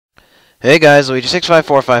Hey guys,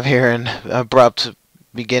 Luigi6545 here in abrupt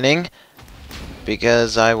beginning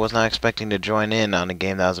because I was not expecting to join in on a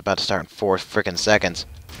game that was about to start in 4 frickin' seconds.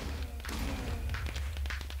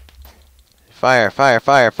 Fire, fire,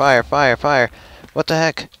 fire, fire, fire, fire. What the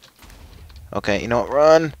heck? Okay, you know what?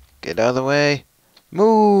 Run! Get out of the way.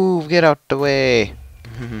 Move! Get out the way.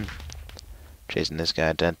 Chasing this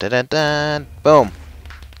guy. Dun dun dun dun. Boom!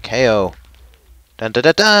 KO. Dun dun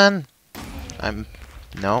dun dun!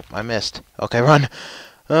 Nope, I missed. Okay, run!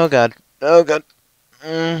 Oh god. Oh god.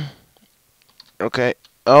 Okay.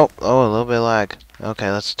 Oh, a little bit of lag.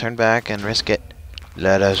 Okay, let's turn back and risk it.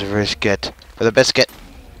 Let us risk it. For the biscuit.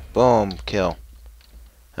 Boom. Kill.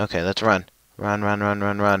 Okay, let's run. Run, run, run,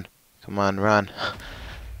 run, run. Come on, run.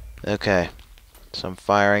 Okay. Some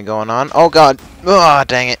firing going on. Oh god. Oh,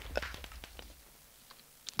 dang it.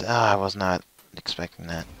 I was not expecting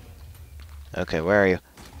that. Okay, where are you?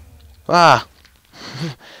 Ah!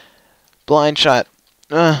 Blind shot.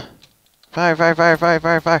 Fire, fire, fire, fire,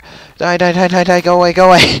 fire, fire. Die, die, die, die, die. Go away, go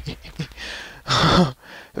away.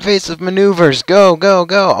 Evasive maneuvers. Go, go,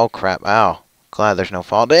 go. Oh, crap. Ow. Glad there's no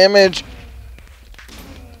fall damage.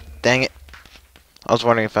 Dang it. I was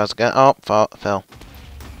wondering if I was gonna... Oh, fell.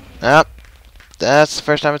 Ah. That's the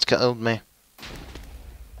first time it's killed me.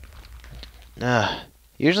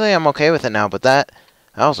 Usually I'm okay with it now, but that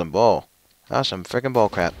was some bull. That was some freaking bull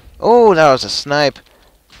crap. Oh, that was a snipe.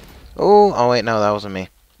 Oh, wait, no, that wasn't me.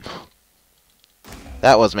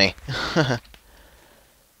 That was me.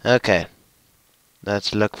 Okay.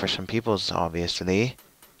 Let's look for some peoples, obviously.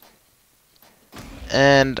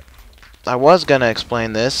 And I was gonna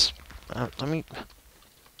explain this. Let me...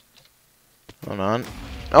 Hold on.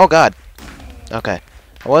 Oh, God. Okay.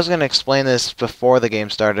 I was gonna explain this before the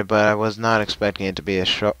game started, but I was not expecting it to be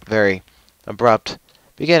a very abrupt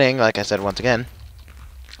beginning, like I said once again.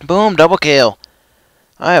 Boom! Double kill!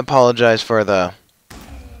 I apologize for the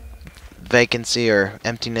vacancy or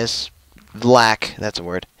emptiness, lack, that's a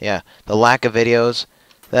word, yeah, the lack of videos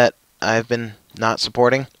that I've been not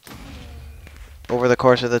supporting over the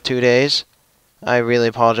course of the 2 days. I really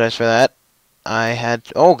apologize for that. I had,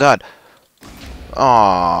 oh god,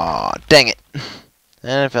 aw, dang it,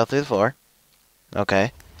 and it fell through the floor.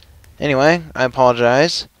 Okay, anyway, I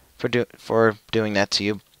apologize for doing that to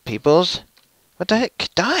you peoples. What the heck?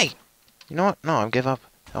 Die! You know what? No, I give up.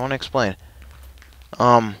 I want to explain.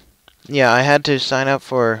 Yeah, I had to sign up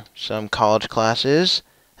for some college classes,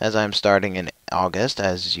 as I'm starting in August,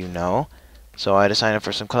 as you know. So I had to sign up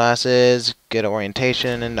for some classes, get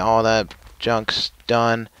orientation, and all that junk's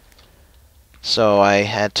done. So I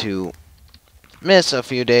had to miss a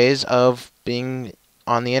few days of being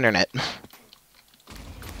on the internet.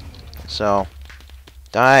 So,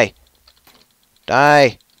 die!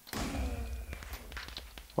 Die!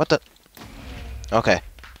 What the? Okay,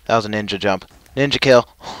 that was a ninja jump. Ninja kill!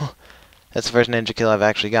 That's the first ninja kill I've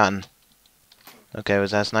actually gotten. Okay,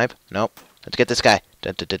 was that a snipe? Nope. Let's get this guy.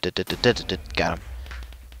 Got him.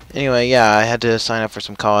 Anyway, yeah, I had to sign up for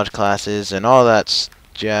some college classes and all that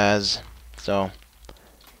jazz. So,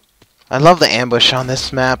 I love the ambush on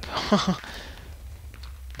this map.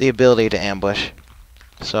 The ability to ambush.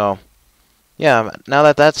 So, yeah, now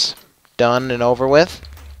that that's done and over with,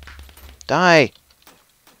 die!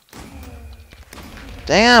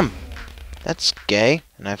 Damn! That's gay.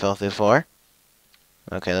 And I fell through the floor.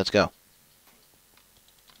 Okay, let's go.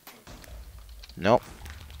 Nope.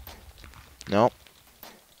 Nope.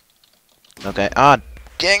 Okay. Ah,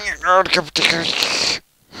 dang it!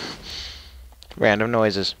 Random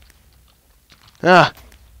noises. Ah!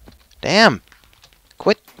 Damn!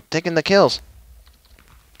 Quit taking the kills.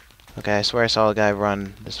 Okay, I swear I saw a guy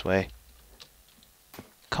run this way.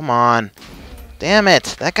 Come on. Damn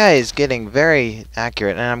it! That guy is getting very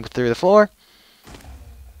accurate, and I'm through the floor.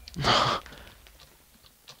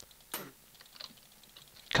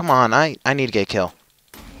 Come on, I need to get a kill.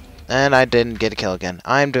 And I didn't get a kill again.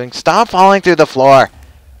 Stop falling through the floor!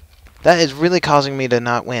 That is really causing me to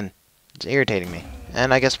not win. It's irritating me.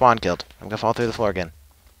 And I get spawn killed. I'm gonna fall through the floor again.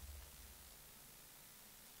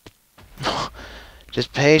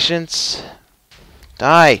 Just patience.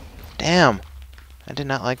 Die! Damn! I did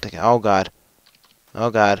not like the guy. Oh god. Oh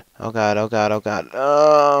god. Oh god. Oh god. Oh god.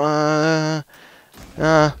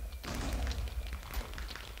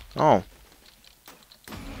 Oh.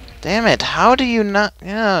 Damn it. How do you not...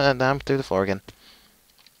 Yeah, I'm through the floor again.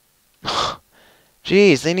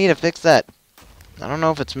 Jeez, they need to fix that. I don't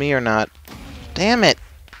know if it's me or not. Damn it.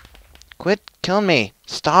 Quit killing me.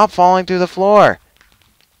 Stop falling through the floor.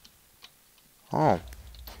 Oh.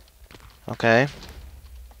 Okay.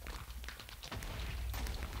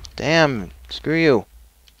 Damn. Screw you.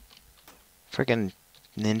 Freaking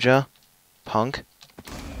ninja. Punk.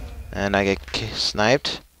 And I get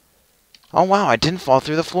sniped. Oh, wow, I didn't fall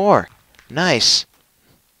through the floor. Nice.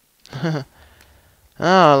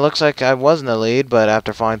 Oh, it looks like I was in the lead, but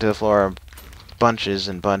after falling through the floor bunches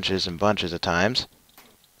and bunches and bunches of times,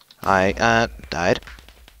 I died.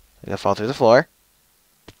 I gotta fall through the floor.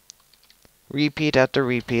 Repeat after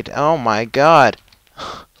repeat. Oh my god.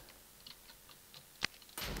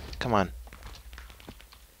 Come on.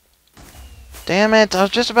 Damn it, I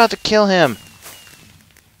was just about to kill him.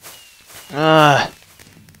 Ugh.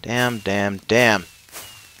 Damn, damn, damn.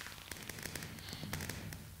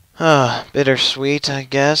 Bittersweet, I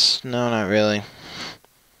guess. No, not really.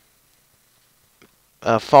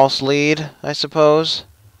 A false lead, I suppose.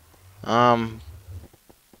 In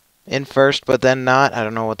first, but then not. I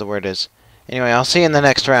don't know what the word is. Anyway, I'll see you in the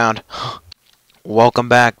next round. Welcome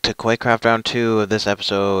back to Quakecraft round 2 of this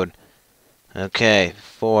episode. Okay,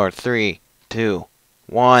 4, 3, 2,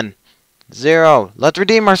 1, 0. Let's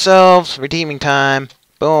redeem ourselves. Redeeming time.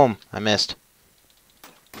 Boom. I missed.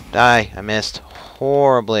 Die. I missed.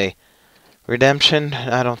 Horribly. Redemption?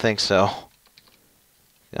 I don't think so.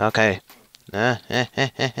 Okay.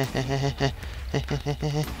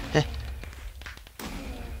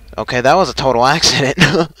 Okay, that was a total accident.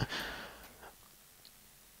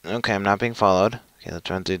 Okay, I'm not being followed. Okay, let's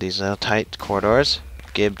run through these little tight corridors.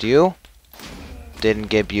 Gibbed you. Didn't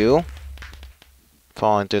gib you.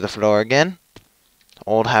 Falling through the floor again.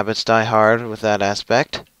 Old habits die hard with that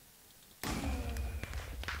aspect.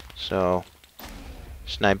 So,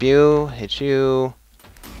 snipe you, hit you.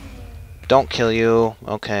 Don't kill you.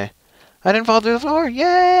 Okay. I didn't fall through the floor.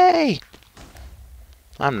 Yay!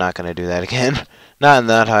 I'm not gonna do that again. Not in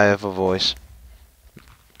that high of a voice.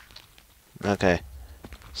 Okay.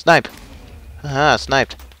 Snipe! Haha,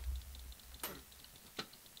 sniped.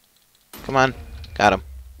 Come on. Got him.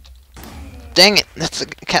 Dang it! That's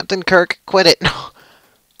Captain Kirk. Quit it!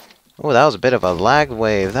 Oh, that was a bit of a lag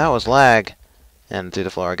wave. That was lag. And through the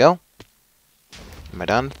floor I go. Am I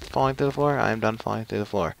done falling through the floor? I am done falling through the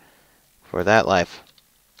floor. For that life.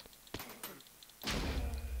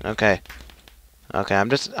 Okay. Okay, I'm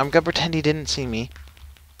gonna pretend he didn't see me.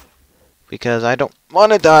 Because I don't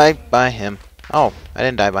want to die by him. Oh, I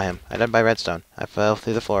didn't die by him. I died by redstone. I fell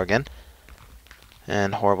through the floor again.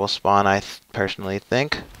 And horrible spawn, I personally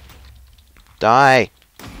think. Die!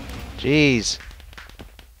 Jeez.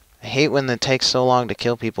 I hate when it takes so long to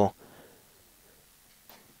kill people.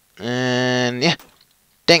 And, yeah.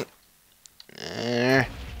 Dang!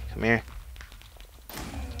 Come here.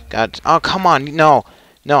 God. Oh, come on. No.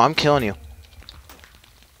 No, I'm killing you.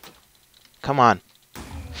 Come on.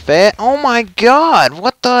 Oh my god!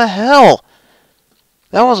 What the hell?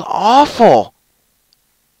 That was awful!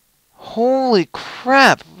 Holy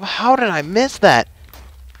crap! How did I miss that?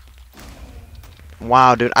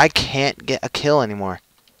 Wow, dude, I can't get a kill anymore.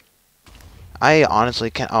 I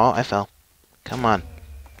honestly can't. Oh, I fell. Come on.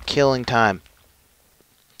 Killing time.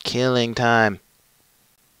 Killing time.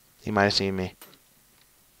 He might have seen me.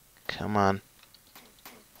 Come on.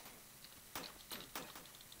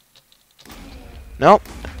 Nope.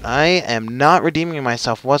 I am not redeeming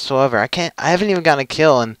myself whatsoever. I haven't even gotten a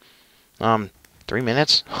kill in 3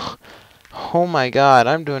 minutes. Oh my god,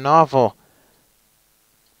 I'm doing awful.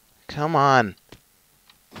 Come on.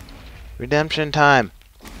 Redemption time.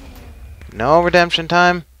 No redemption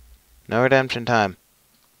time. No redemption time.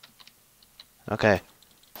 Okay.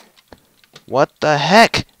 What the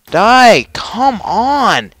heck? Die! Come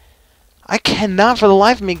on! I cannot for the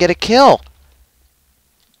life of me get a kill.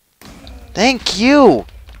 Thank you!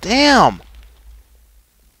 Damn!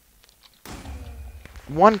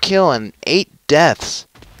 1 kill and 8 deaths.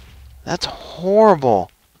 That's horrible.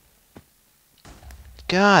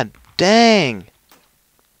 God dang.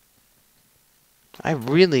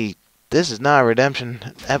 This is not a redemption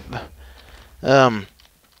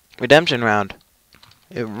redemption round.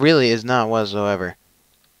 It really is not whatsoever.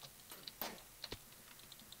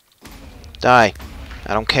 Die.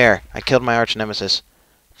 I don't care. I killed my arch nemesis.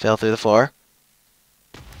 Fell through the floor.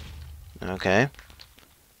 Okay.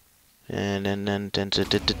 And then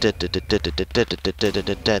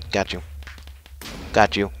got you.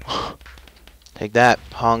 Got you. Take that,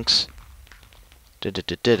 punks.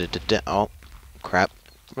 Oh, crap.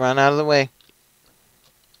 Run out of the way.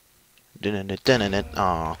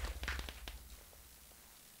 Aw.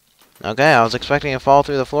 Okay, I was expecting a fall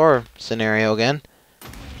through the floor scenario again.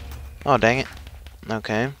 Oh, dang it.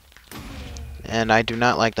 Okay. And I do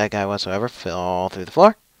not like that guy whatsoever. Fall through the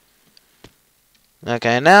floor.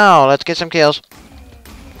 Okay, now let's get some kills.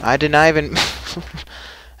 I did not even...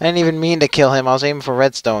 I didn't even mean to kill him. I was aiming for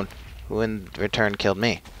redstone, who in return killed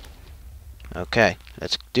me. Okay,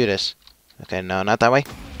 let's do this. Okay, no, not that way.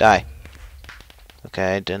 Die.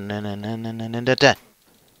 Okay.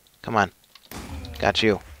 Come on. Got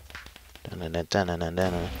you.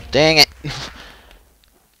 Dang it.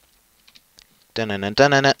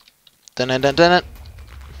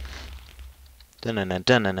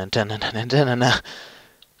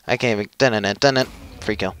 I can't even.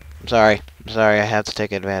 Free kill. I'm sorry. I'm sorry. I have to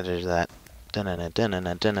take advantage of that.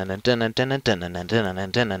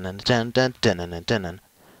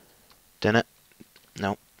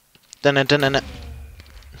 No.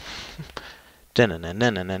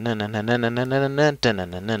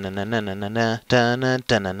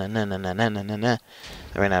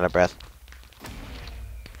 I ran out of breath.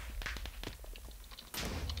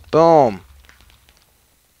 Boom.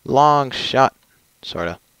 Long shot.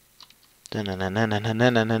 Sorta.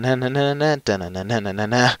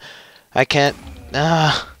 I can't.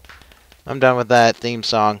 I'm done with that theme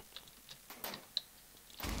song.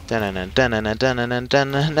 No,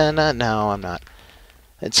 I'm not.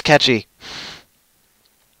 It's catchy.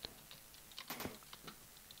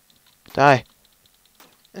 Die.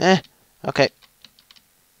 Okay.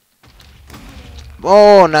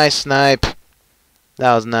 Oh, nice snipe.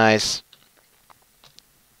 That was nice.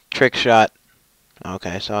 Trick shot.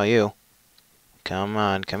 Okay, I saw you. Come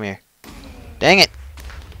on, come here. Dang it!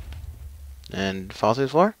 And fall through the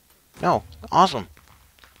floor? No. Awesome.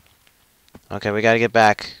 Okay, we gotta get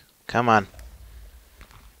back. Come on.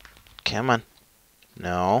 Come on.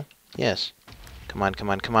 No. Yes. Come on, come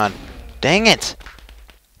on, come on. Dang it!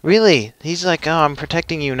 Really? He's like, oh, I'm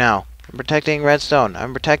protecting you now. I'm protecting Redstone.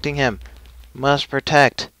 I'm protecting him. Must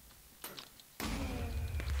protect.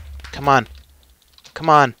 Come on. Come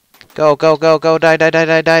on. Go, go, go, go. Die, die, die,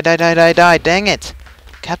 die, die, die, die, die, die. Dang it.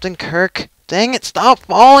 Captain Kirk. Dang it. Stop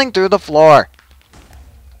falling through the floor.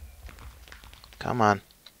 Come on.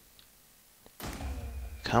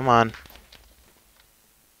 Come on.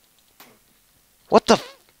 What the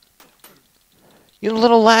f— You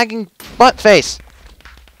little lagging butt face.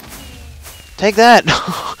 Take that.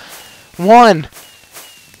 One.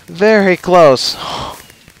 Very close.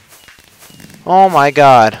 Oh my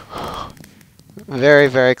god. Very,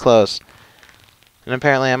 very close. And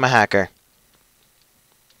apparently I'm a hacker.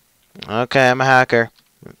 Okay, I'm a hacker.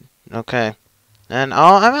 Okay. And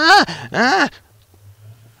oh,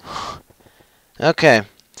 Okay.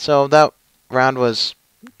 So that round was,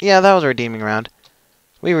 yeah, that was a redeeming round.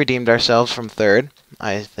 We redeemed ourselves from third,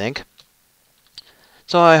 I think.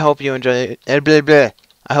 So I hope you enjoy. I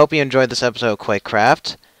hope you enjoyed this episode of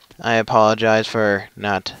Quakecraft. I apologize for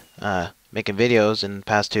not making videos in the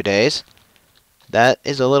past 2 days. That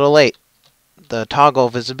is a little late. The toggle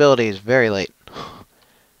visibility is very late.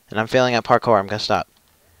 And I'm failing at parkour. I'm going to stop.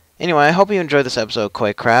 Anyway, I hope you enjoyed this episode of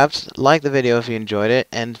Quakecraft. Like the video if you enjoyed it,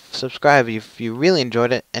 and subscribe if you really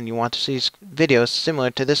enjoyed it and you want to see videos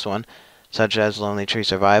similar to this one, such as Lonely Tree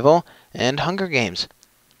Survival and Hunger Games.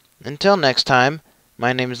 Until next time,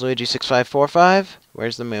 my name is Luigi6545.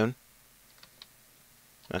 Where's the moon?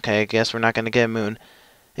 Okay, I guess we're not going to get a moon.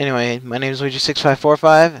 Anyway, my name is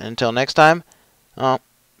Luigi6545, and until next time,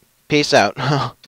 peace out.